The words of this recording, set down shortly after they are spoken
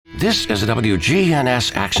This is the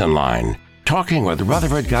WGNS Action Line, talking with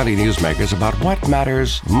Rutherford County newsmakers about what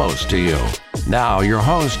matters most to you. Now, your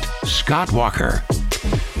host, Scott Walker.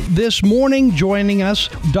 This morning, joining us,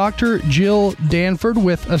 Dr. Jill Danford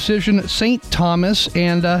with Ascension Saint Thomas.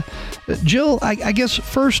 And Jill, I guess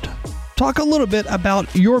first, talk a little bit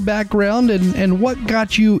about your background and what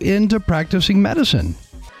got you into practicing medicine.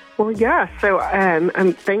 Well, yeah. So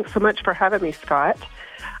thanks so much for having me, Scott.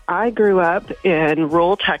 I grew up in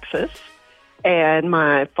rural Texas, and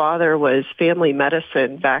my father was family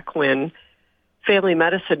medicine back when family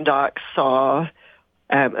medicine docs saw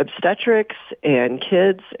obstetrics and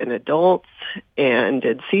kids and adults and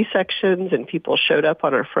did C-sections, and people showed up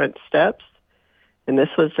on our front steps. And this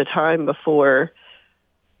was the time before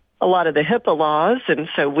a lot of the HIPAA laws, and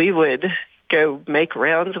so we would go make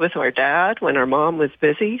rounds with our dad when our mom was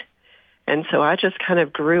busy. And so I just kind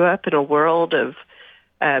of grew up in a world of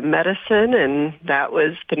medicine, and that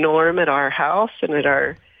was the norm at our house and at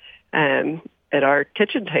our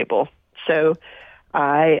kitchen table. So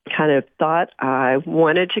I kind of thought I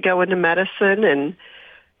wanted to go into medicine and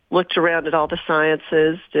looked around at all the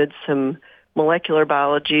sciences, did some molecular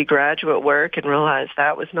biology graduate work, and realized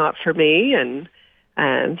that was not for me,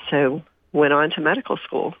 and so went on to medical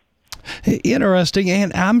school. Interesting,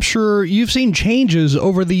 and I'm sure you've seen changes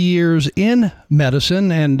over the years in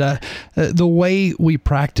medicine and the way we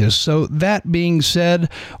practice. So that being said,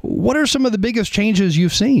 what are some of the biggest changes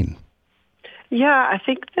you've seen? Yeah, I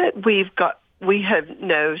think that we have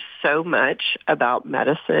know so much about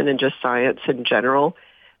medicine and just science in general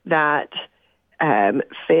that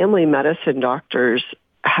family medicine doctors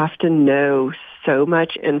have to know so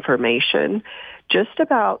much information just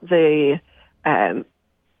about the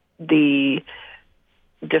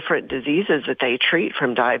different diseases that they treat,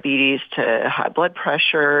 from diabetes to high blood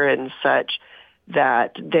pressure and such,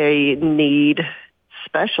 that they need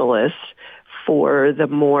specialists for the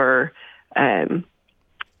more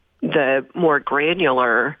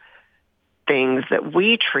granular things that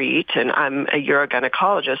we treat. And I'm a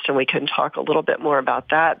urogynecologist, and we can talk a little bit more about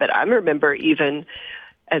that. But I remember even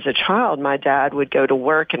as a child, my dad would go to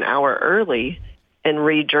work an hour early and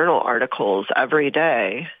read journal articles every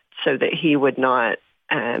day so that he would not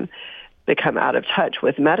become out of touch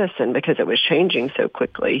with medicine because it was changing so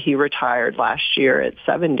quickly. He retired last year at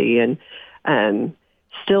 70 and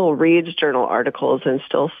still reads journal articles and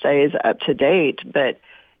still stays up to date. But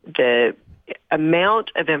the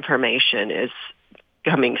amount of information is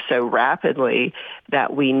coming so rapidly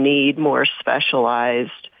that we need more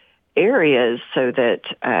specialized areas so that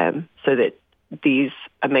these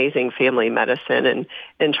amazing family medicine and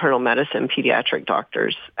internal medicine pediatric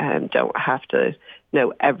doctors don't have to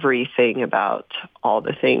know everything about all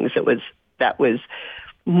the things that was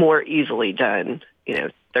more easily done,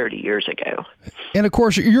 30 years ago. And of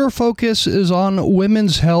course, your focus is on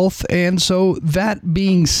women's health. And so that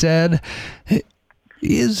being said,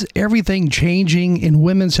 is everything changing in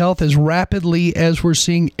women's health as rapidly as we're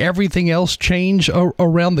seeing everything else change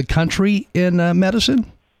around the country in medicine?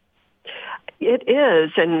 It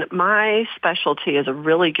is, and my specialty is a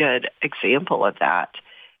really good example of that.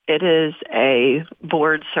 It is a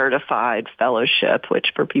board-certified fellowship,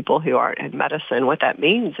 which for people who aren't in medicine, what that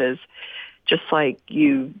means is just like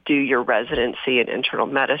you do your residency in internal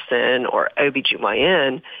medicine or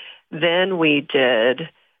OBGYN, then we did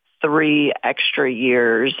 3 extra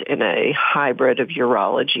years in a hybrid of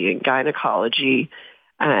urology and gynecology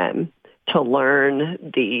to learn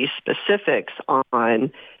the specifics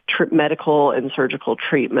on medical and surgical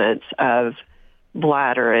treatments of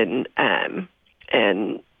bladder and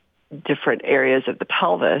different areas of the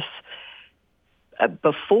pelvis.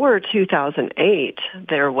 Before 2008,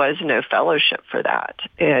 there was no fellowship for that,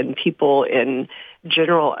 and people in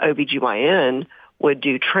general OBGYN would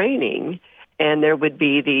do training, and there would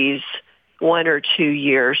be these 1 or 2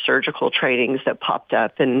 year surgical trainings that popped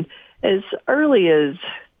up, and as early as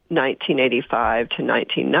 1985 to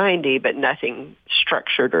 1990, but nothing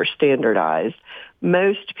structured or standardized.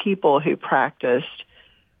 Most people who practiced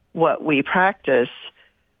what we practice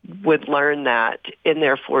would learn that in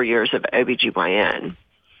their 4 years of OBGYN.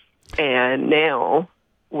 And now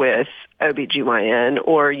with OBGYN,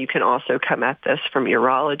 or you can also come at this from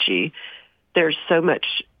urology, there's so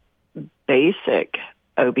much basic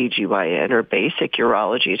OBGYN or basic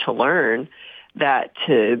urology to learn that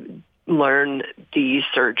to learn these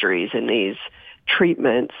surgeries and these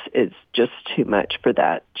treatments is just too much for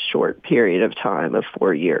that short period of time of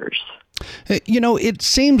 4 years. It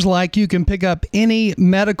seems like you can pick up any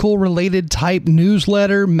medical-related type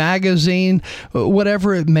newsletter, magazine,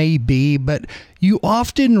 whatever it may be, but you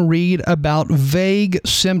often read about vague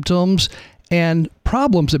symptoms and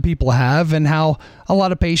problems that people have, and how a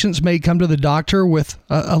lot of patients may come to the doctor with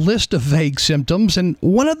a list of vague symptoms. And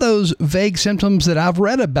one of those vague symptoms that I've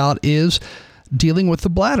read about is dealing with the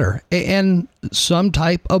bladder and some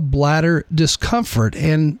type of bladder discomfort,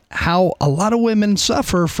 and how a lot of women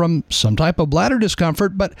suffer from some type of bladder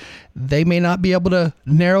discomfort, but they may not be able to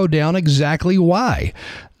narrow down exactly why.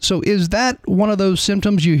 So is that one of those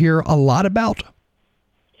symptoms you hear a lot about?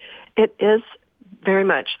 It is very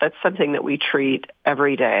much. That's something that we treat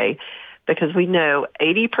every day, because we know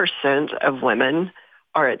 80% of women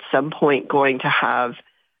are at some point going to have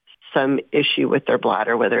some issue with their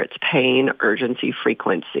bladder, whether it's pain, urgency,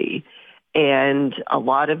 frequency. And a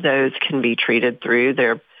lot of those can be treated through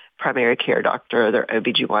their primary care doctor, their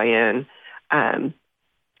OBGYN.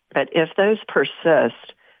 But if those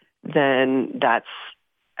persist, then that's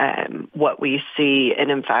what we see. And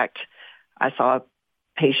in fact, I saw a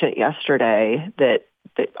patient yesterday that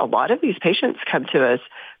a lot of these patients come to us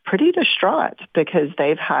pretty distraught because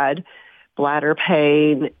they've had bladder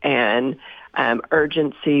pain and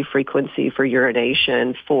urgency, frequency for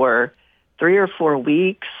urination for 3 or 4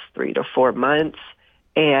 weeks, 3 to 4 months,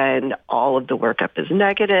 and all of the workup is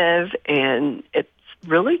negative, and it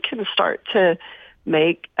really can start to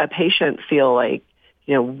make a patient feel like,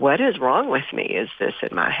 what is wrong with me? Is this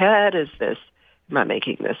in my head? Am I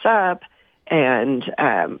making this up? And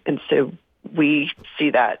so we see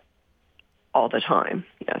that all the time,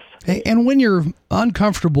 yes. And when you're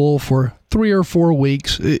uncomfortable for 3 or 4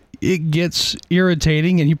 weeks, it gets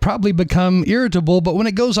irritating and you probably become irritable. But when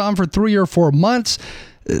it goes on for 3 or 4 months,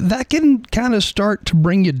 that can kind of start to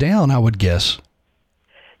bring you down, I would guess.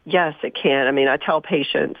 Yes, it can. I mean, I tell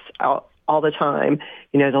patients all the time,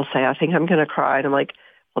 they'll say, I think I'm going to cry. And I'm like,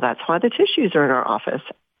 well, that's why the tissues are in our office.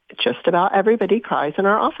 Just about everybody cries in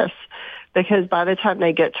our office, because by the time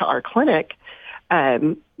they get to our clinic,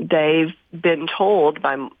 they've been told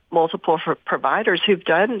by multiple providers who've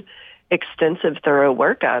done extensive, thorough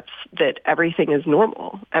workups that everything is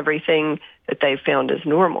normal. Everything that they've found is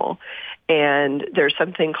normal. And there's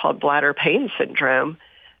something called bladder pain syndrome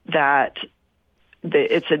that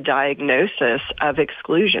it's a diagnosis of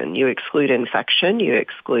exclusion. You exclude infection, you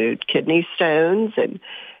exclude kidney stones and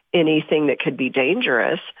anything that could be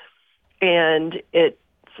dangerous. And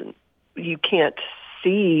you can't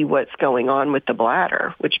see what's going on with the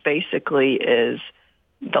bladder, which basically is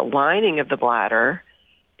the lining of the bladder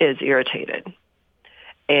is irritated.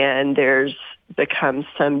 And there's become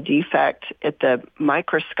some defect at the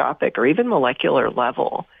microscopic or even molecular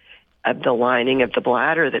level of the lining of the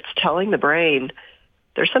bladder that's telling the brain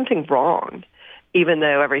there's something wrong, even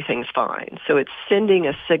though everything's fine. So it's sending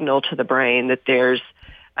a signal to the brain that there's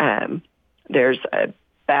a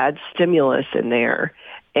bad stimulus in there.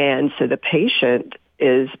 And so the patient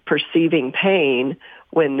is perceiving pain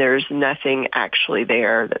when there's nothing actually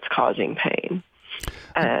there that's causing pain.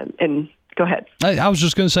 And go ahead. I was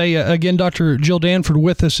just going to say, again, Dr. Jill Danford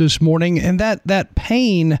with us this morning, and that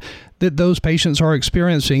pain that those patients are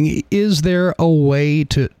experiencing, is there a way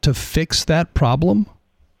to fix that problem?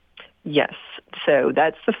 Yes. So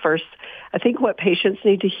that's the first. I think what patients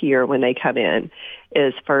need to hear when they come in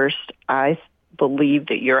is, first, I believe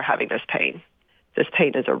that you're having this pain. This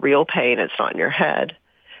pain is a real pain. It's not in your head.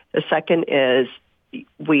 The second is,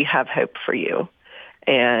 we have hope for you.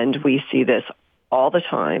 And we see this all the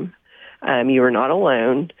time. You are not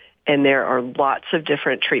alone. And there are lots of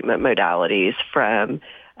different treatment modalities, from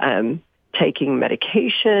taking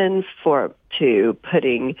medication to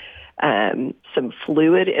putting some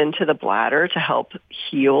fluid into the bladder to help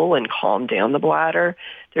heal and calm down the bladder.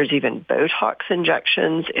 There's even Botox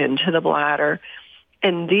injections into the bladder.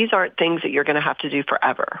 And these aren't things that you're going to have to do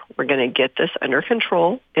forever. We're going to get this under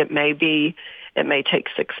control. It may take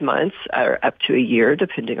 6 months or up to a year,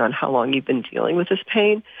 depending on how long you've been dealing with this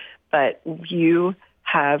pain. But you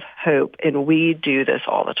have hope, and we do this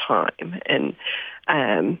all the time.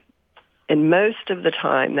 And most of the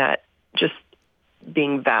time, that just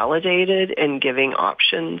being validated and giving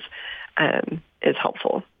options is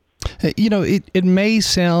helpful. It may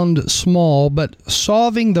sound small, but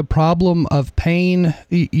solving the problem of pain,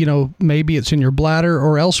 maybe it's in your bladder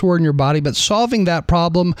or elsewhere in your body, but solving that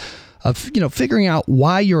problem of, figuring out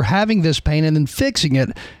why you're having this pain and then fixing it,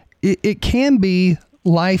 it can be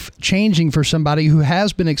life-changing for somebody who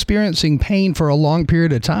has been experiencing pain for a long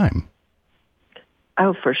period of time.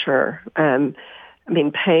 Oh, for sure.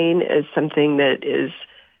 Pain is something that is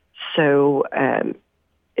so,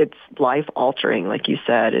 it's life-altering, like you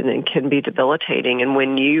said, and it can be debilitating. And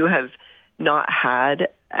when you have not had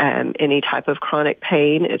any type of chronic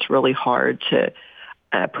pain, it's really hard to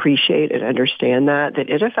appreciate and understand that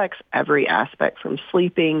it affects every aspect, from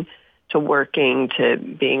sleeping to working to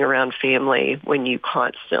being around family when you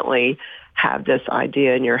constantly have this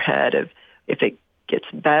idea in your head of if it gets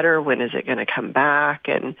better, when is it going to come back?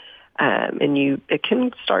 And it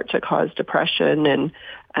can start to cause depression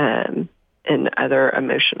and other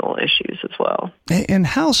emotional issues as well. And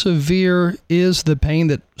how severe is the pain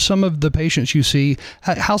that some of the patients you see,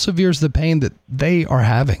 how severe is the pain that they are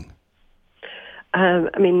having?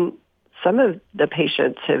 Some of the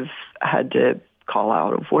patients have had to call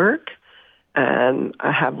out of work. I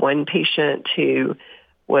have one patient who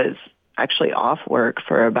was actually off work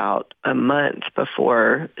for about a month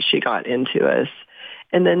before she got into us.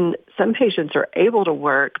 And then some patients are able to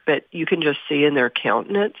work, but you can just see in their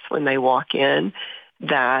countenance when they walk in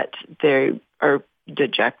that they are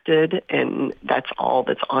dejected, and that's all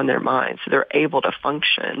that's on their mind. So they're able to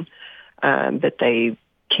function, but they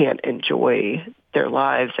can't enjoy their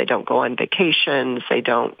lives. They don't go on vacations. They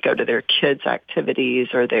don't go to their kids' activities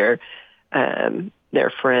or their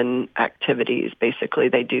friend activities. Basically,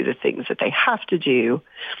 they do the things that they have to do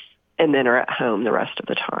and then are at home the rest of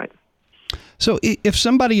the time. So if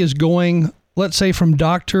somebody is going, let's say, from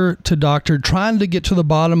doctor to doctor, trying to get to the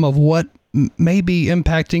bottom of what may be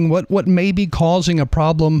impacting, what may be causing a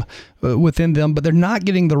problem within them, but they're not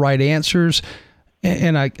getting the right answers,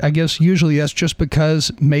 and I guess usually that's just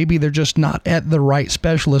because maybe they're just not at the right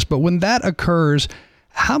specialist. But when that occurs,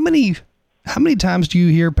 how many times do you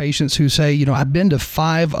hear patients who say, I've been to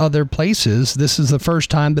 5 other places. This is the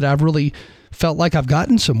first time that I've really felt like I've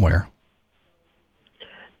gotten somewhere?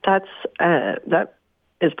 That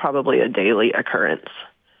is probably a daily occurrence.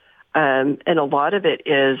 And a lot of it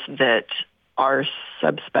is that our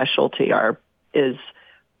subspecialty is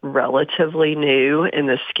relatively new in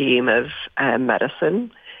the scheme of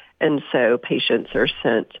medicine. And so patients are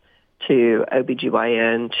sent to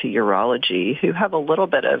OBGYN, to urology, who have a little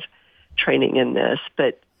bit of training in this.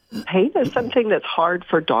 But pain is something that's hard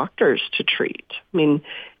for doctors to treat.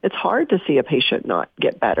 It's hard to see a patient not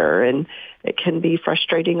get better, and it can be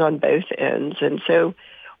frustrating on both ends. And so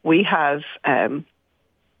we have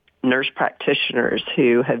nurse practitioners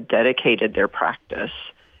who have dedicated their practice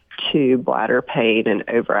to bladder pain and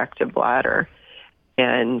overactive bladder.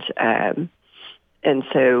 And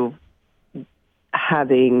so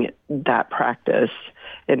having that practice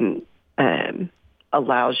and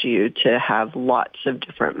allows you to have lots of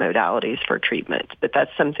different modalities for treatment. But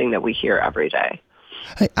that's something that we hear every day.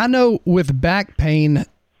 I know with back pain,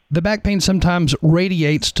 the back pain sometimes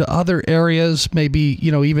radiates to other areas, maybe,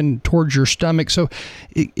 even towards your stomach. So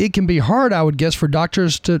it can be hard, I would guess, for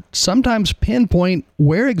doctors to sometimes pinpoint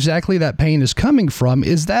where exactly that pain is coming from.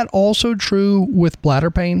 Is that also true with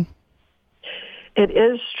bladder pain? It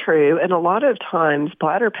is true. And a lot of times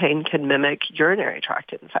bladder pain can mimic urinary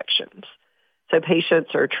tract infections. So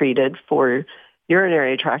patients are treated for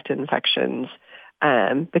urinary tract infections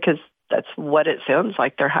because that's what it sounds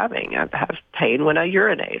like they're having. I have pain when I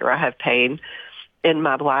urinate, or I have pain in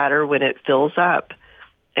my bladder when it fills up.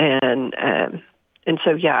 And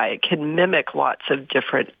so, it can mimic lots of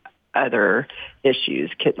different other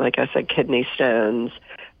issues, like I said, kidney stones,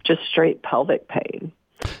 just straight pelvic pain.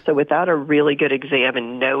 So without a really good exam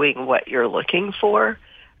and knowing what you're looking for,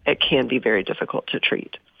 it can be very difficult to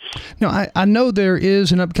treat. Now, I know there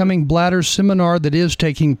is an upcoming bladder seminar that is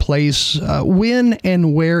taking place. When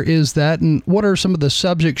and where is that, and what are some of the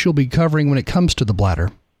subjects you'll be covering when it comes to the bladder?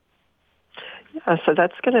 Yeah, so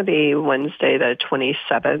that's going to be Wednesday the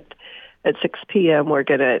 27th at 6 p.m.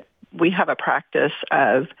 We have a practice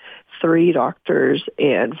of 3 doctors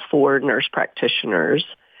and 4 nurse practitioners.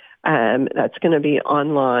 That's going to be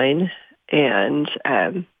online, and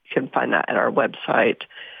you can find that at our website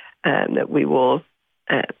that we will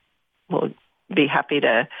we'll be happy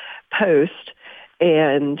to post.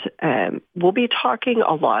 And we'll be talking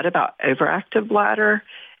a lot about overactive bladder,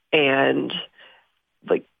 and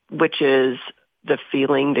which is the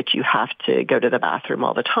feeling that you have to go to the bathroom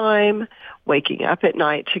all the time, waking up at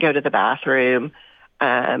night to go to the bathroom,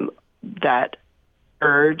 that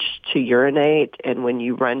urge to urinate, and when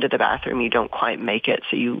you run to the bathroom, you don't quite make it,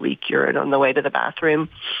 so you leak urine on the way to the bathroom.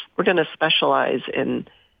 We're going to specialize in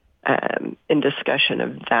discussion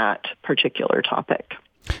of that particular topic.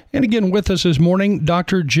 And again, with us this morning,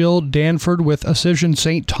 Dr. Jill Danford with Ascension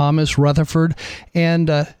Saint Thomas, Rutherford. And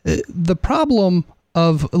the problem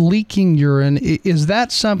of leaking urine, is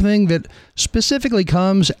that something that specifically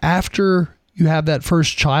comes after you have that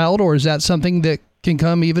first child, or is that something that can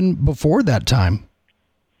come even before that time?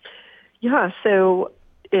 Yeah, so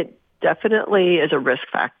it definitely is a risk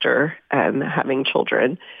factor, having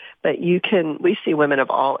children. But we see women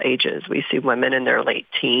of all ages. We see women in their late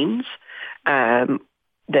teens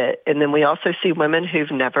and then we also see women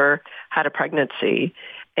who've never had a pregnancy,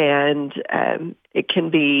 and it can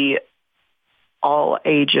be all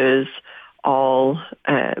ages, all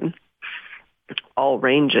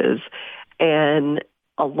ranges, and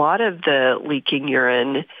a lot of the leaking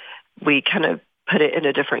urine, we kind of put it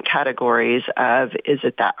into different categories of, is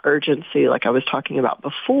it that urgency like I was talking about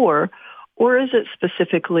before, or is it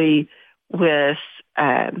specifically with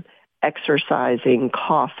exercising,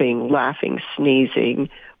 coughing, laughing, sneezing,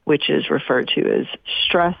 which is referred to as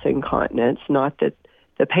stress incontinence, not that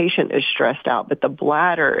the patient is stressed out, but the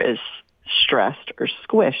bladder is stressed or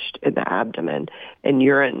squished in the abdomen and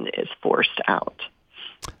urine is forced out.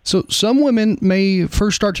 So some women may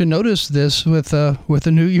first start to notice this with a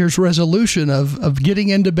New Year's resolution of getting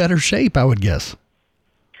into better shape, I would guess.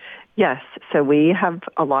 Yes. So we have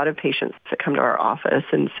a lot of patients that come to our office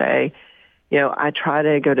and say, I try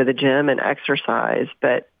to go to the gym and exercise,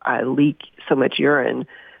 but I leak so much urine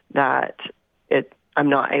that I'm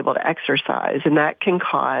not able to exercise. And that can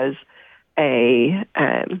cause a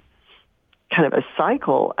kind of a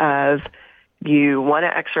cycle of, you want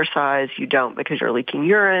to exercise, you don't because you're leaking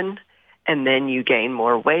urine, and then you gain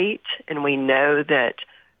more weight. And we know that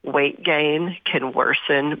weight gain can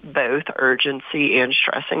worsen both urgency and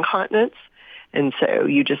stress incontinence. And so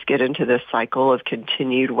you just get into this cycle of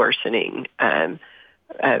continued worsening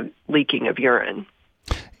leaking of urine.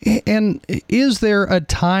 And is there a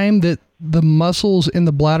time that the muscles in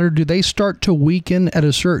the bladder, do they start to weaken at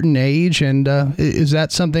a certain age? And is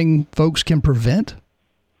that something folks can prevent?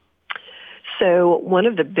 So one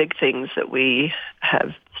of the big things that we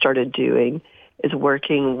have started doing is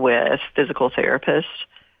working with physical therapists.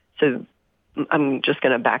 So I'm just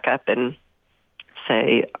going to back up and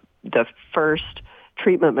say the first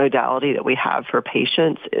treatment modality that we have for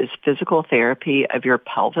patients is physical therapy of your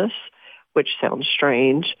pelvis, which sounds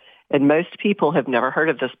strange. And most people have never heard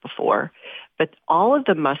of this before. But all of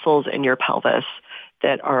the muscles in your pelvis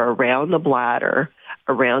that are around the bladder,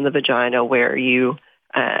 around the vagina where you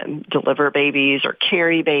deliver babies or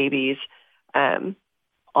carry babies,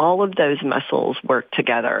 all of those muscles work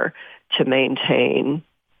together to maintain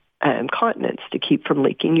continence, to keep from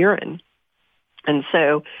leaking urine. And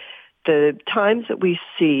so the times that we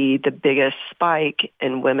see the biggest spike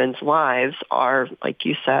in women's lives are, like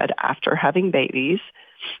you said, after having babies.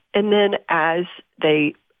 And then as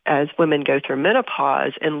women go through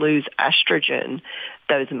menopause and lose estrogen,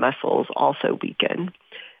 those muscles also weaken.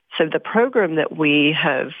 So the program that we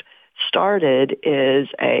have started is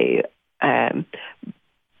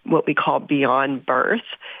what we call Beyond Birth,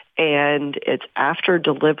 and it's after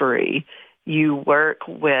delivery. You work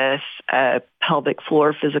with a pelvic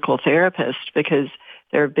floor physical therapist because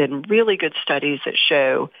there have been really good studies that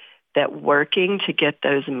show that working to get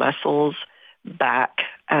those muscles back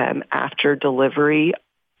after delivery,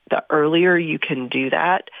 the earlier you can do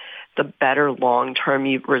that, the better long-term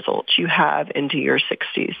results you have into your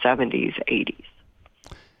 60s, 70s, 80s.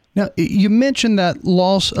 Now, you mentioned that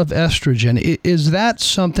loss of estrogen. Is that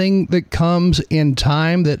something that comes in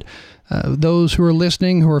time that those who are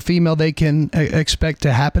listening, who are female, they can expect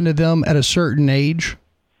to happen to them at a certain age?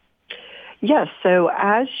 Yes. So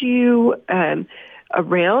as you,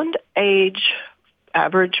 around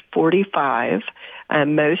average 45,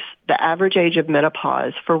 the average age of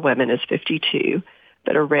menopause for women is 52.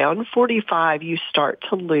 But around 45, you start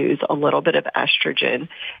to lose a little bit of estrogen.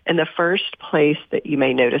 And the first place that you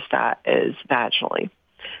may notice that is vaginally.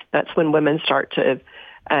 That's when women start to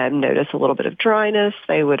notice a little bit of dryness.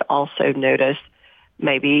 They would also notice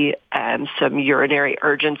maybe some urinary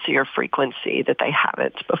urgency or frequency that they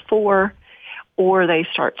haven't before, or they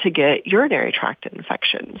start to get urinary tract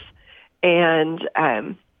infections. And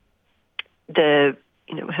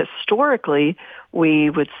historically, we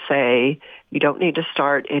would say you don't need to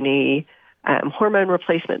start any hormone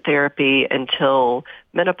replacement therapy until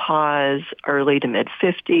menopause, early to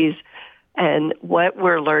mid-50s. And what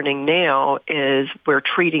we're learning now is we're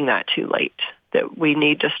treating that too late, that we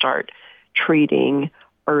need to start treating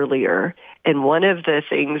earlier. And one of the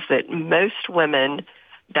things that most women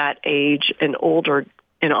that age and older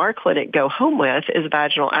in our clinic go home with is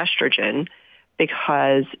vaginal estrogen,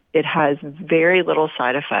 because it has very little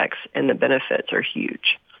side effects and the benefits are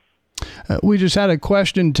huge. We just had a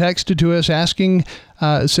question texted to us asking,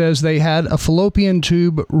 says they had a fallopian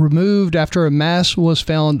tube removed after a mass was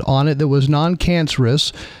found on it that was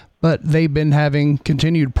non-cancerous, but they've been having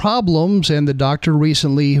continued problems, and the doctor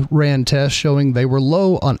recently ran tests showing they were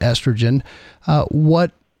low on estrogen.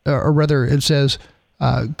 It says,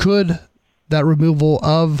 could that removal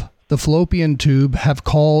of the fallopian tube have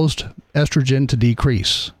caused estrogen to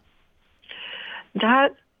decrease?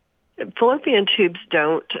 That fallopian tubes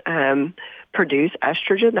don't produce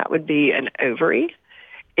estrogen. That would be an ovary.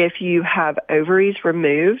 If you have ovaries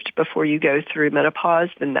removed before you go through menopause,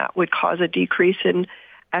 then that would cause a decrease in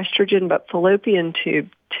estrogen, but fallopian tube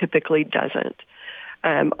typically doesn't.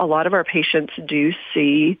 A lot of our patients do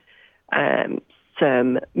see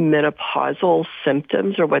some menopausal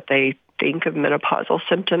symptoms, or what they think of menopausal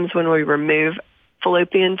symptoms, when we remove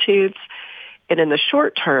fallopian tubes. And in the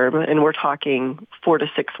short term, and we're talking 4 to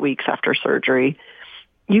 6 weeks after surgery,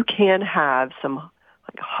 you can have some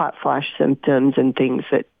like hot flash symptoms and things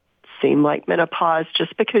that seem like menopause,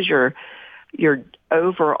 just because your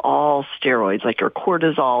overall steroids, like your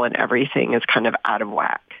cortisol and everything, is kind of out of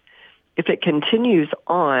whack. If it continues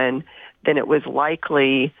on, then it was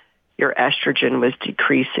likely your estrogen was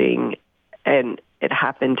decreasing, and it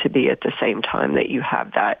happened to be at the same time that you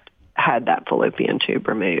had that fallopian tube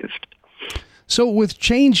removed. So with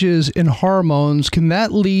changes in hormones, can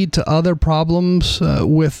that lead to other problems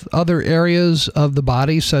with other areas of the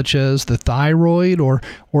body, such as the thyroid or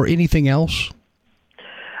anything else?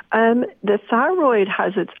 The thyroid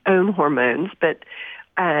has its own hormones, but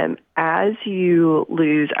as you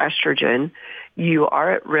lose estrogen, you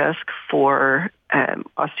are at risk for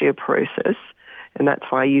osteoporosis. And that's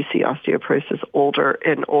why you see osteoporosis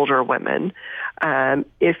in older women.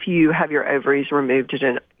 If you have your ovaries removed at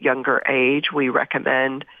a younger age, we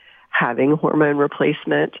recommend having hormone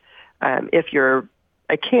replacement. If you're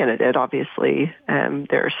a candidate, obviously,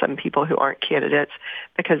 there are some people who aren't candidates,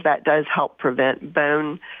 because that does help prevent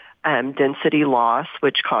bone density loss,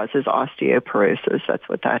 which causes osteoporosis. That's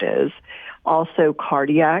what that is. Also,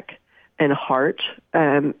 cardiac and heart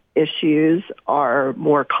issues are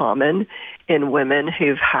more common in women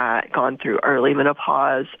who've gone through early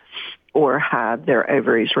menopause or have their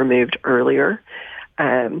ovaries removed earlier.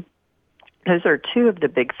 Those are two of the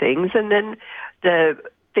big things. And then the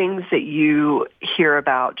things that you hear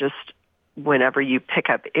about just whenever you pick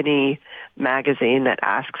up any magazine that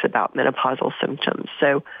asks about menopausal symptoms.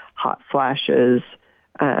 So hot flashes,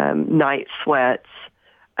 night sweats,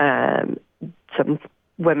 some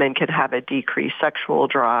women can have a decreased sexual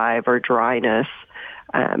drive or dryness,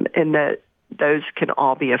 and that those can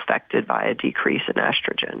all be affected by a decrease in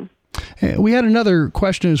estrogen. We had another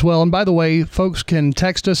question as well. And by the way, folks can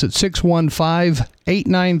text us at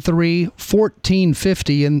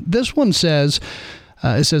 615-893-1450. And this one says,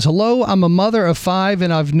 hello, I'm a mother of 5,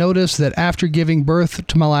 and I've noticed that after giving birth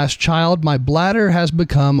to my last child, my bladder has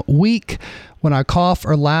become weak. When I cough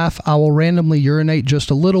or laugh, I will randomly urinate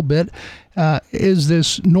just a little bit. Is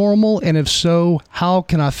this normal? And if so, how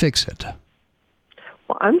can I fix it?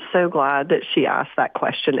 Well, I'm so glad that she asked that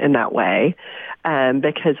question in that way,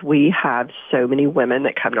 because we have so many women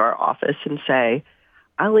that come to our office and say,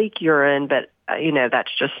 I leak urine, but,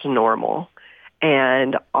 that's just normal.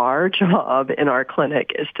 And our job in our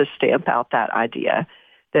clinic is to stamp out that idea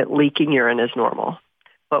that leaking urine is normal.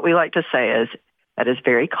 What we like to say is that is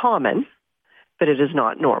very common, but it is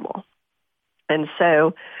not normal. And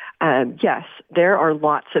so, yes, there are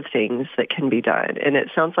lots of things that can be done. And it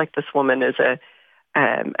sounds like this woman is a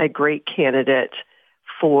great candidate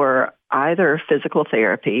for either physical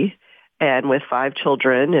therapy, and with 5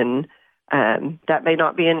 children, and that may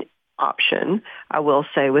not be an option. I will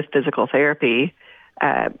say with physical therapy,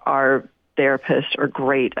 our therapists are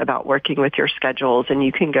great about working with your schedules, and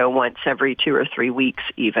you can go once every 2 or 3 weeks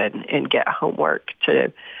even and get homework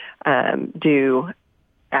to do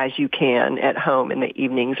as you can at home in the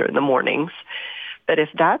evenings or in the mornings. But if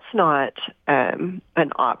that's not an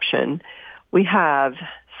option, we have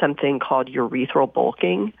something called urethral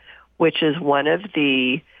bulking, which is one of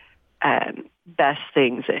the best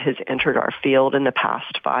things that has entered our field in the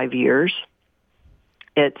past 5 years.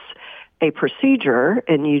 It's a procedure,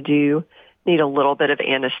 and you do need a little bit of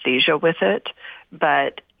anesthesia with it,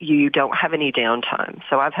 but you don't have any downtime.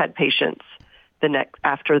 So I've had patients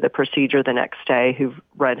after the procedure the next day who've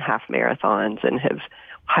run half marathons and have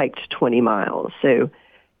hiked 20 miles. So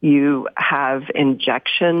you have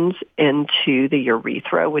injections into the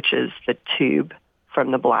urethra, which is the tube from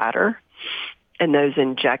the bladder. And those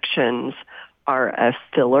injections are a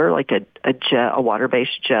filler, like a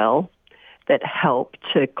water-based gel, that help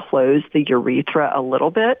to close the urethra a little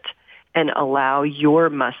bit and allow your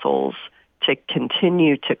muscles to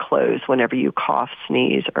continue to close whenever you cough,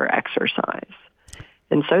 sneeze, or exercise.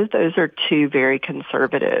 And so those are 2 very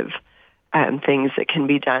conservative things that can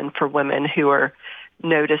be done for women who are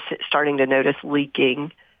starting to notice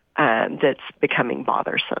leaking that's becoming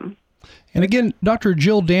bothersome. And again, Dr.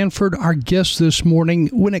 Jill Danford, our guest this morning,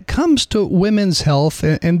 when it comes to women's health,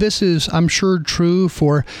 and this is, I'm sure, true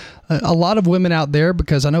for a lot of women out there,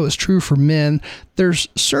 because I know it's true for men, there's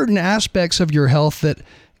certain aspects of your health that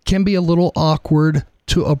can be a little awkward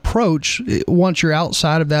to approach once you're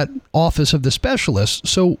outside of that office of the specialist.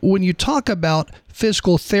 So when you talk about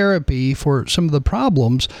physical therapy for some of the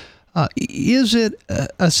problems, is it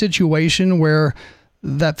a situation where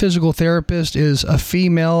that physical therapist is a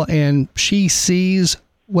female and she sees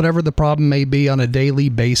whatever the problem may be on a daily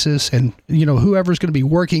basis, and whoever's going to be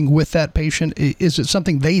working with that patient, is it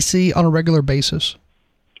something they see on a regular basis?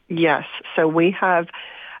 Yes. So we have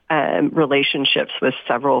relationships with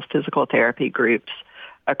several physical therapy groups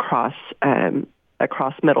across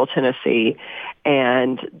Middle Tennessee,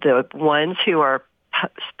 and the ones who are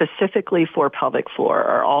specifically for pelvic floor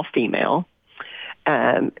are all female.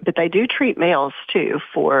 But they do treat males too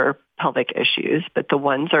for pelvic issues, but the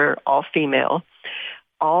ones are all female.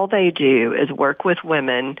 All they do is work with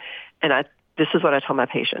women, and this is what I tell my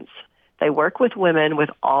patients. They work with women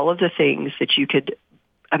with all of the things that you could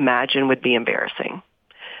imagine would be embarrassing.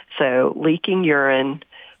 So leaking urine,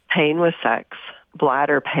 pain with sex,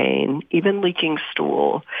 bladder pain, even leaking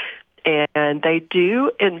stool. And they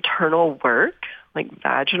do internal work, like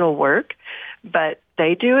vaginal work, but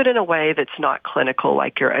they do it in a way that's not clinical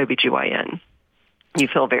like your OBGYN. You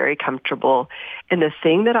feel very comfortable. And the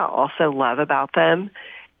thing that I also love about them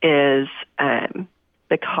is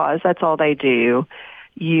because that's all they do,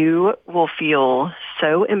 you will feel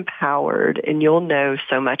so empowered and you'll know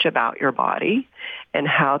so much about your body and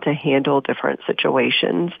how to handle different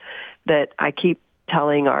situations that I keep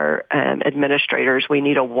telling our administrators we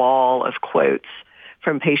need a wall of quotes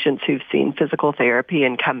from patients who've seen physical therapy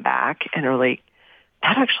and come back and are like,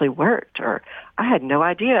 that actually worked, or I had no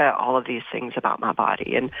idea all of these things about my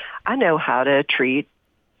body, and I know how to treat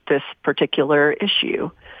this particular issue.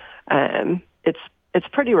 It's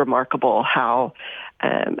pretty remarkable how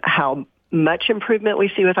much improvement we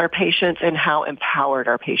see with our patients and how empowered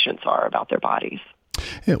our patients are about their bodies.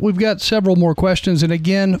 We've got several more questions, and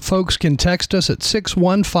again, folks can text us at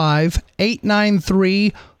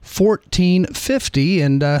 615-893-1450,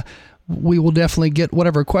 and we will definitely get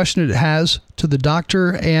whatever question it has to the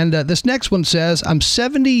doctor. And this next one says, I'm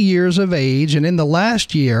 70 years of age, and in the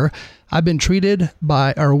last year, I've been treated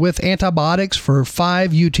with antibiotics for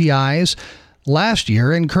 5 UTIs last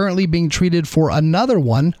year and currently being treated for another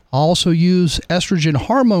one. I also use estrogen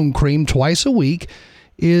hormone cream twice a week.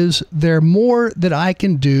 Is there more that I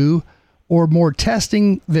can do or more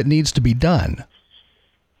testing that needs to be done?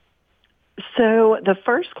 So the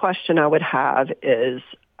first question I would have is,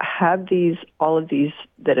 have all of these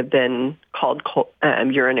that have been called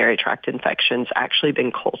urinary tract infections actually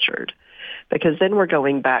been cultured? Because then we're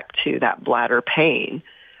going back to that bladder pain.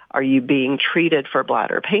 Are you being treated for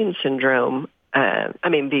bladder pain syndrome?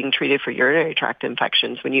 Being treated for urinary tract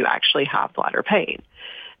infections when you actually have bladder pain.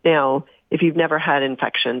 Now, if you've never had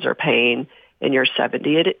infections or pain and you're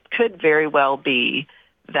 70, it could very well be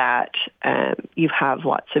that you have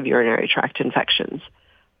lots of urinary tract infections.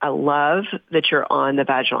 I love that you're on the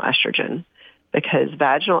vaginal estrogen, because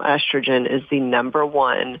vaginal estrogen is the number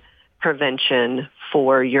one prevention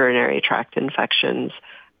for urinary tract infections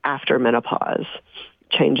after menopause.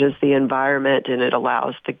 Changes the environment and it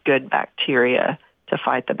allows the good bacteria to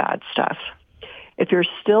fight the bad stuff. If you're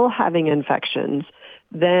still having infections,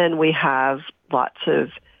 then we have lots of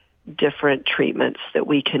different treatments that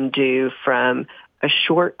we can do, from a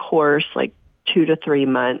short course, like 2 to 3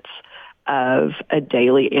 months, of a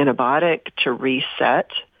daily antibiotic to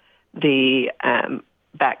reset the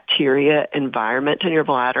bacteria environment in your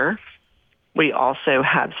bladder. We also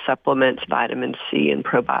have supplements, vitamin C and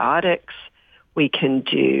probiotics. We can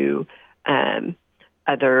do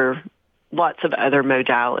lots of other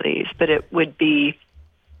modalities, but it would be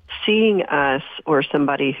seeing us or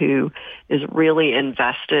somebody who is really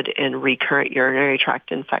invested in recurrent urinary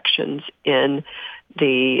tract infections in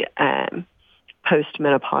the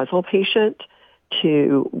postmenopausal patient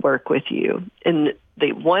to work with you. And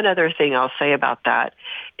the one other thing I'll say about that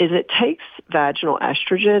is it takes vaginal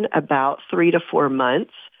estrogen about 3 to 4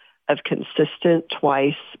 months of consistent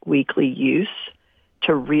twice weekly use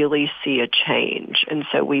to really see a change. And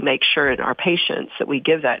so we make sure in our patients that we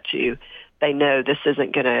give that to, they know this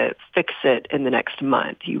isn't going to fix it in the next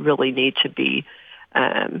month. You really need to be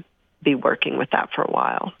working with that for a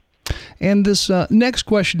while. And this next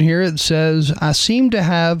question here, it says, I seem to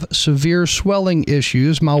have severe swelling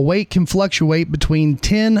issues. My weight can fluctuate between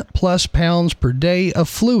 10 plus pounds per day of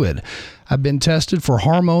fluid. I've been tested for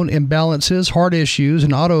hormone imbalances, heart issues,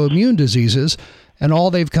 and autoimmune diseases, and all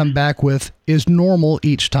they've come back with is normal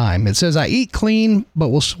each time. It says, I eat clean, but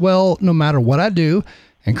will swell no matter what I do.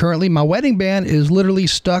 And currently my wedding band is literally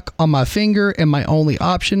stuck on my finger, and my only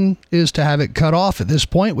option is to have it cut off at this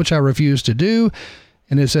point, which I refuse to do.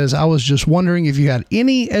 And it says, I was just wondering if you had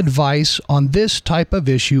any advice on this type of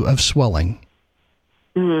issue of swelling.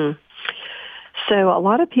 So a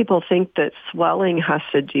lot of people think that swelling has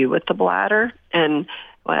to do with the bladder. And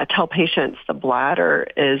when I tell patients the bladder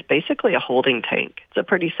is basically a holding tank. It's a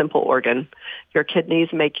pretty simple organ. Your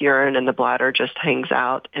kidneys make urine and the bladder just hangs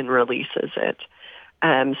out and releases it.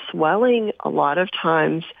 Swelling a lot of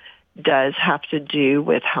times does have to do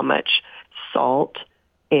with how much salt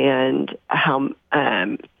and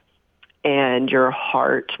and your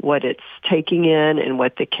heart, what it's taking in and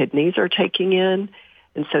what the kidneys are taking in.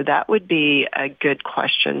 And so that would be a good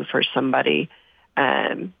question for somebody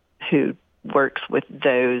who works with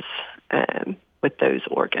those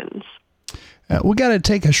organs. We got to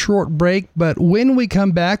take a short break, but when we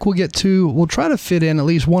come back, we'll try to fit in at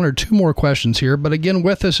least one or two more questions here. But again,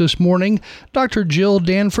 with us this morning, Dr. Jill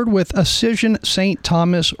Danford with Ascension Saint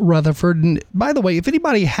Thomas, Rutherford. And by the way, if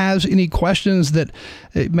anybody has any questions that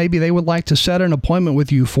maybe they would like to set an appointment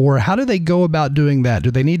with you for, how do they go about doing that?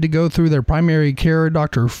 Do they need to go through their primary care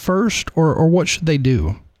doctor first, or what should they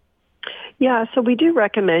do? Yeah, so we do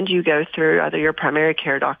recommend you go through either your primary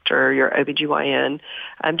care doctor or your OBGYN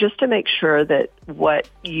just to make sure that what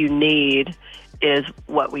you need is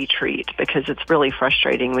what we treat, because it's really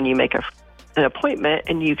frustrating when you make an appointment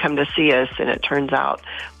and you come to see us and it turns out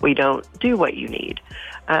we don't do what you need.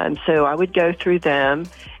 So I would go through them.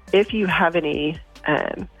 If you have any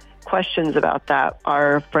questions about that,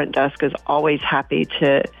 our front desk is always happy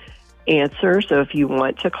to answer. So if you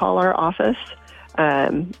want to call our office,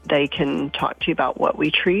 they can talk to you about what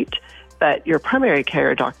we treat, but your primary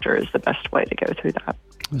care doctor is the best way to go through that.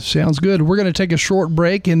 Sounds good. We're going to take a short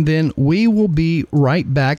break, and then we will be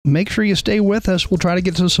right back. Make sure you stay with us. We'll try to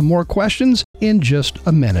get to some more questions in just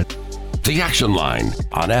a minute. The Action Line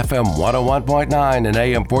on FM 101.9 and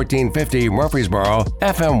AM 1450 Murfreesboro,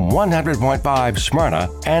 FM 100.5 Smyrna,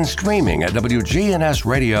 and streaming at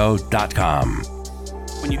WGNSradio.com.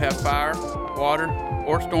 When you have fire, water,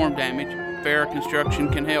 or storm damage, Farrah Construction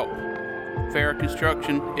can help. Farrah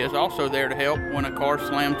Construction is also there to help when a car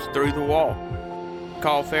slams through the wall.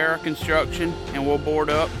 Call Farrah Construction and we'll board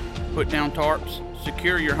up, put down tarps,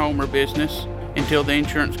 secure your home or business until the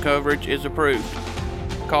insurance coverage is approved.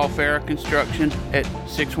 Call Farrah Construction at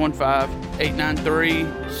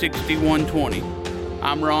 615-893-6120.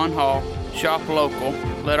 I'm Ron Hall. Shop local.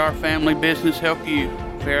 Let our family business help you.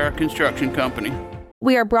 Farrah Construction Company.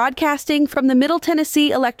 We are broadcasting from the Middle Tennessee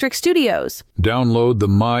Electric Studios. Download the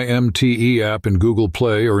MyMTE app in Google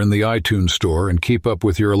Play or in the iTunes Store and keep up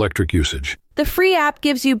with your electric usage. The free app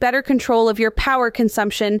gives you better control of your power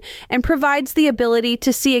consumption and provides the ability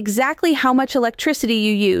to see exactly how much electricity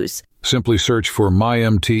you use. Simply search for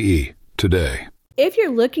MyMTE today. If you're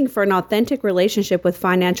looking for an authentic relationship with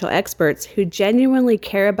financial experts who genuinely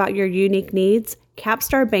care about your unique needs,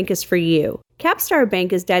 Capstar Bank is for you. Capstar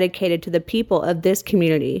Bank is dedicated to the people of this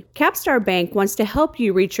community. Capstar Bank wants to help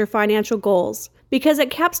you reach your financial goals. Because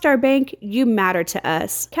at Capstar Bank, you matter to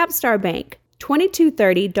us. Capstar Bank,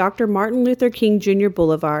 2230 Dr. Martin Luther King Jr.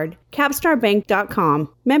 Boulevard, capstarbank.com.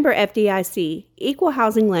 Member FDIC, Equal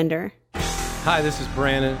Housing Lender. Hi, this is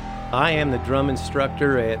Brandon. I am the drum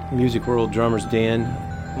instructor at Music World Drummers Den.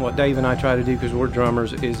 What Dave and I try to do, because we're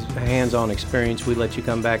drummers, is hands-on experience. We let you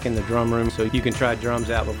come back in the drum room so you can try drums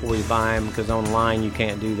out before you buy them, because online you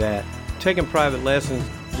can't do that. Taking private lessons,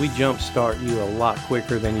 we jumpstart you a lot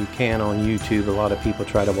quicker than you can on YouTube. A lot of people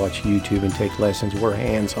try to watch YouTube and take lessons. We're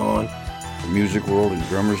hands-on. The Music World and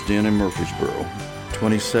Drummers Den in Murfreesboro,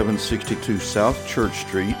 2762 South Church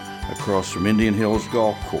Street, across from Indian Hills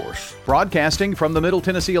Golf Course. Broadcasting from the Middle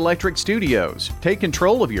Tennessee Electric Studios. Take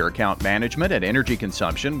control of your account management and energy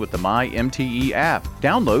consumption with the MyMTE app.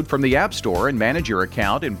 Download from the App Store and manage your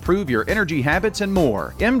account, improve your energy habits, and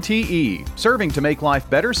more. MTE, serving to make life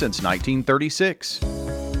better since 1936.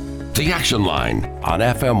 The Action Line on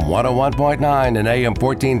FM 101.9 and AM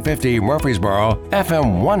 1450 Murfreesboro,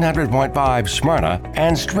 FM 100.5 Smyrna,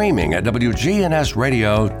 and streaming at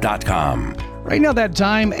WGNSradio.com. Right now, that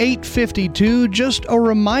time, 8:52, just a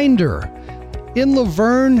reminder. In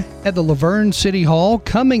Laverne, at the Laverne City Hall,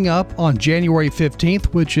 coming up on January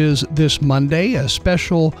 15th, which is this Monday, a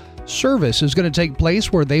special service is going to take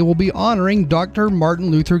place where they will be honoring Dr.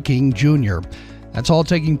 Martin Luther King Jr. That's all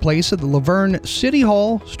taking place at the Laverne City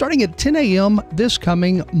Hall, starting at 10 a.m. this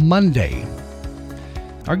coming Monday.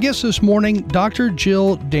 Our guest this morning, Dr.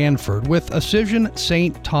 Jill Danford with Ascension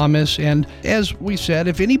Saint Thomas. And as we said,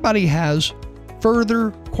 if anybody has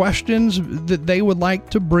further questions that they would like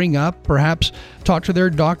to bring up, perhaps talk to their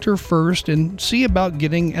doctor first and see about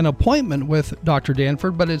getting an appointment with Dr.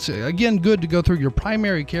 Danford. But it's, again, good to go through your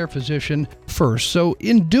primary care physician first. So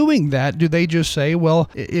in doing that, do they just say, well,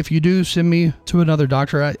 if you do send me to another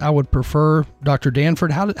doctor, I would prefer Dr.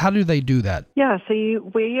 Danford? How do they do that? Yeah, so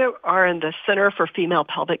we are in the Center for Female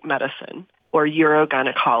Pelvic Medicine, or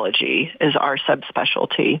Urogynecology is our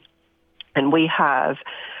subspecialty. And we have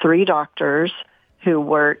 3 doctors who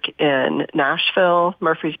work in Nashville,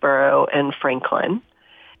 Murfreesboro, and Franklin.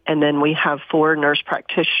 And then we have 4 nurse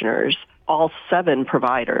practitioners. All 7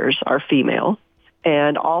 providers are female.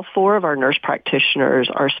 And all 4 of our nurse practitioners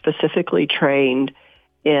are specifically trained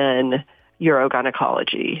in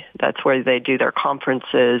urogynecology. That's where they do their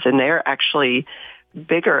conferences, and they're actually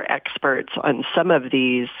bigger experts on some of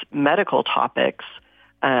these medical topics,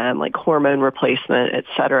 like hormone replacement, et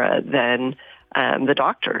cetera, than the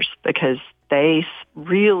doctors, because they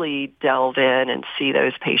really delve in and see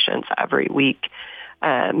those patients every week.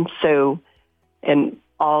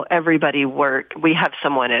 Everybody work. We have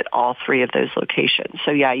someone at all 3 of those locations.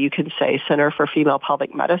 So yeah, you can say Center for Female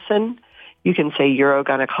Pelvic Medicine. You can say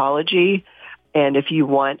urogynecology. And if you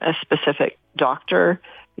want a specific doctor,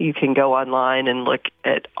 you can go online and look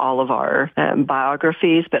at all of our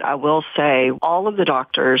biographies. But I will say all of the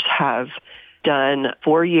doctors have done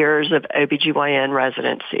 4 years of OBGYN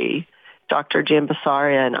residency. Dr.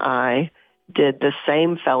 Jambasaria and I did the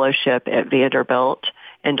same fellowship at Vanderbilt,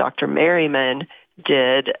 and Dr. Merriman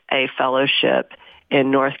did a fellowship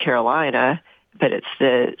in North Carolina, but it's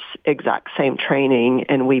the exact same training,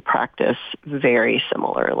 and we practice very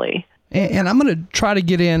similarly. And I'm going to try to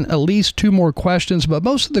get in at least 2 more questions, but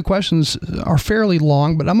most of the questions are fairly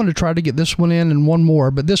long, but I'm going to try to get this one in and one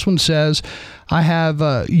more. But this one says, I have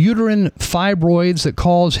uterine fibroids that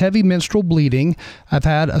cause heavy menstrual bleeding. I've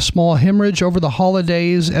had a small hemorrhage over the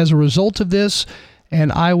holidays as a result of this,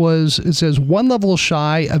 and it says, 1 level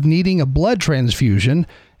shy of needing a blood transfusion.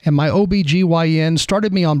 And my OBGYN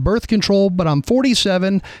started me on birth control, but I'm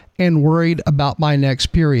 47 and worried about my next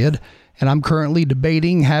period. And I'm currently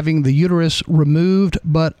debating having the uterus removed,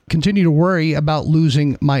 but continue to worry about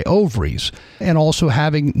losing my ovaries and also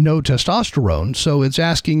having no testosterone. So it's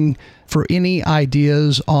asking for any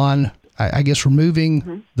ideas on, I guess,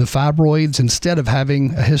 removing the fibroids instead of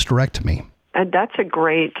having a hysterectomy. And that's a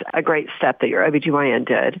great step that your OBGYN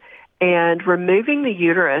did. And removing the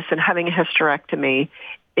uterus and having a hysterectomy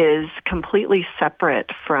is completely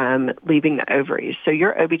separate from leaving the ovaries. So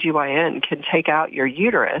your OBGYN can take out your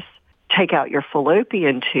uterus, take out your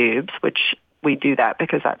fallopian tubes, which we do that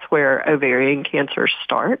because that's where ovarian cancer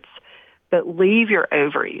starts, but leave your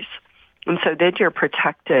ovaries. And so then you're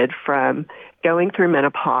protected from going through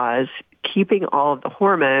menopause, keeping all of the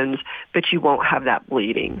hormones, but you won't have that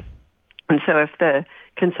bleeding. And so if the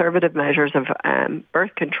conservative measures of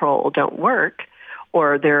birth control don't work,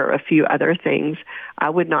 or there are a few other things, I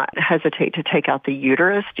would not hesitate to take out the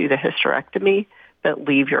uterus, do the hysterectomy, but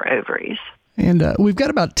leave your ovaries. And we've got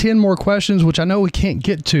about 10 more questions, which I know we can't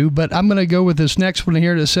get to, but I'm going to go with this next one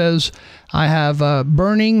here that says, I have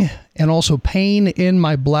burning and also pain in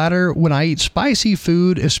my bladder when I eat spicy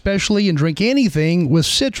food, especially, and drink anything with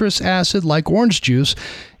citrus acid like orange juice.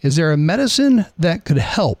 Is there a medicine that could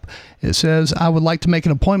help? It says, I would like to make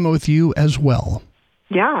an appointment with you as well.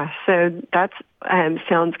 Yeah, so that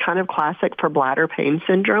sounds kind of classic for bladder pain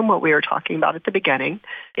syndrome, what we were talking about at the beginning.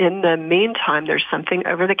 In the meantime, there's something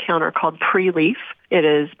over the counter called Pre-Leaf. It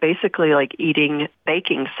is basically like eating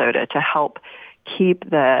baking soda to help keep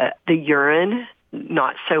the urine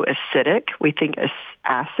not so acidic. We think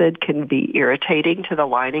acid can be irritating to the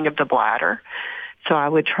lining of the bladder. So I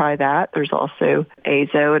would try that. There's also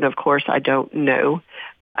azo, and of course I don't know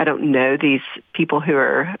these people who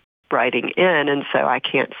are writing in, and so I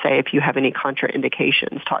can't say if you have any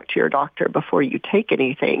contraindications. Talk to your doctor before you take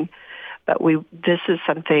anything. But this is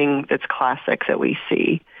something that's classic that we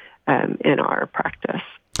see in our practice.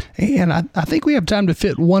 And I think we have time to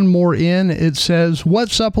fit one more in. It says, what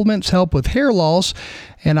supplements help with hair loss?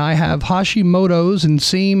 And I have Hashimoto's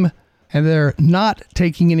and they're not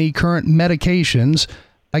taking any current medications.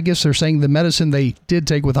 I guess they're saying the medicine they did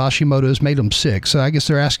take with Hashimoto's made them sick. So I guess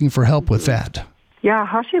they're asking for help with that. Yeah,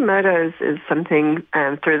 Hashimoto's is something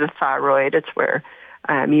through the thyroid. It's where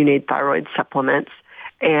you need thyroid supplements.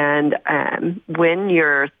 And when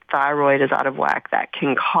your thyroid is out of whack, that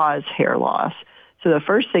can cause hair loss. So the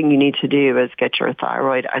first thing you need to do is get your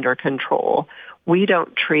thyroid under control. We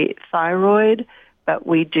don't treat thyroid, but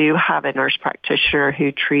we do have a nurse practitioner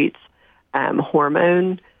who treats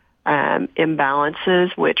hormone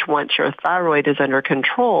imbalances, which once your thyroid is under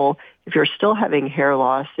control, if you're still having hair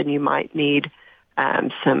loss, then you might need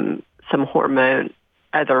some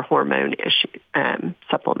other hormone issue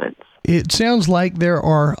supplements. It sounds like there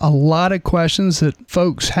are a lot of questions that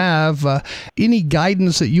folks have. Any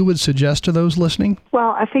guidance that you would suggest to those listening? Well,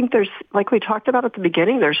 I think there's, like we talked about at the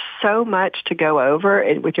beginning, there's so much to go over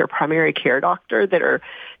with your primary care doctor that are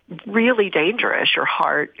really dangerous, your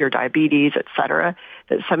heart, your diabetes, et cetera,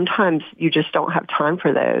 that sometimes you just don't have time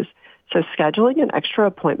for those. So scheduling an extra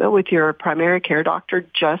appointment with your primary care doctor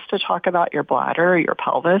just to talk about your bladder or your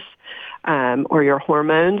pelvis or your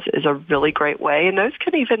hormones is a really great way. And those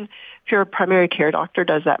can even, if your primary care doctor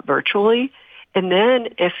does that virtually, and then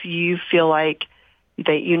if you feel like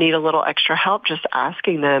that you need a little extra help, just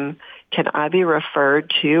asking them, can I be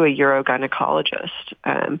referred to a urogynecologist?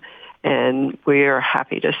 And we're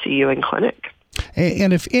happy to see you in clinic.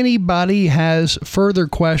 And if anybody has further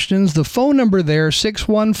questions, the phone number there,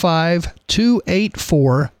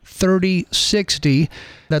 615-284-3060.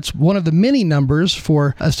 That's one of the many numbers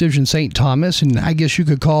for Ascension Saint Thomas. And I guess you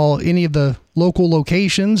could call any of the local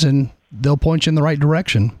locations and they'll point you in the right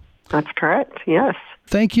direction. That's correct, yes.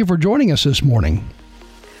 Thank you for joining us this morning.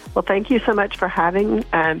 Well, thank you so much for having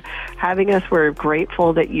us. We're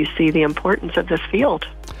grateful that you see the importance of this field.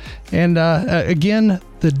 And again,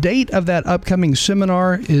 the date of that upcoming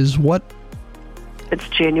seminar is what? It's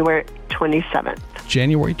January 27th.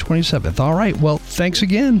 January 27th. All right. Well, thanks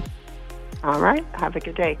again. All right. Have a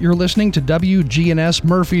good day. You're listening to WGNS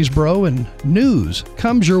Murfreesboro, and news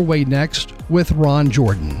comes your way next with Ron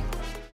Jordan.